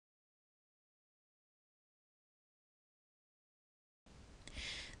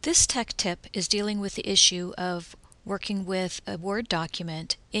This tech tip is dealing with the issue of working with a Word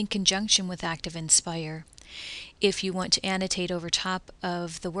document in conjunction with ActivInspire. If you want to annotate over top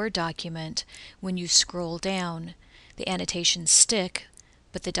of the Word document, when you scroll down, the annotations stick,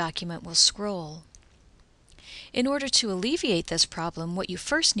 but the document will scroll. In order to alleviate this problem, what you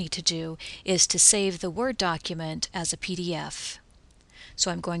first need to do is to save the Word document as a PDF.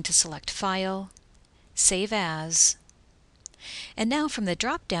 So I'm going to select File, Save As, and now from the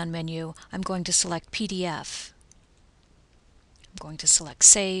drop-down menu, I'm going to select PDF. I'm going to select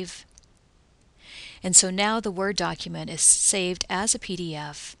Save. And so now the Word document is saved as a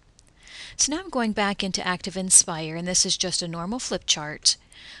PDF. So now I'm going back into ActivInspire, and this is just a normal flip chart.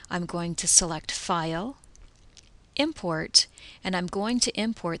 I'm going to select File, Import, and I'm going to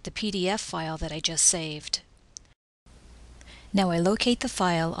import the PDF file that I just saved. Now I locate the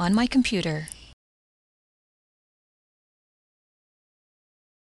file on my computer.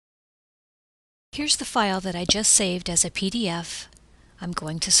 Here's the file that I just saved as a PDF. I'm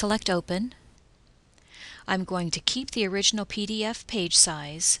going to select Open. I'm going to keep the original PDF page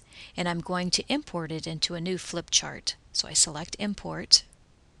size, and I'm going to import it into a new flip chart. So I select Import.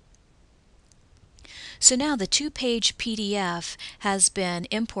 So now the two-page PDF has been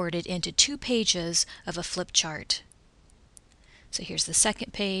imported into 2 pages of a flip chart. So here's the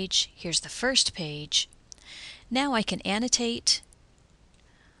second page, here's the first page. Now I can annotate,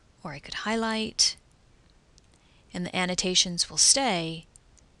 or I could highlight, and the annotations will stay.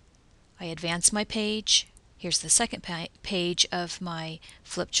 I advance my page. Here's the second page of my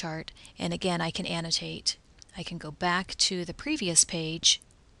flip chart, and again I can annotate. I can go back to the previous page.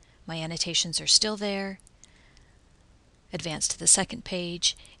 My annotations are still there. Advance to the second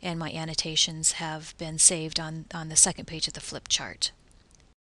page, and my annotations have been saved on the second page of the flip chart.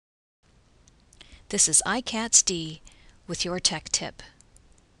 This is iCatsD with your tech tip.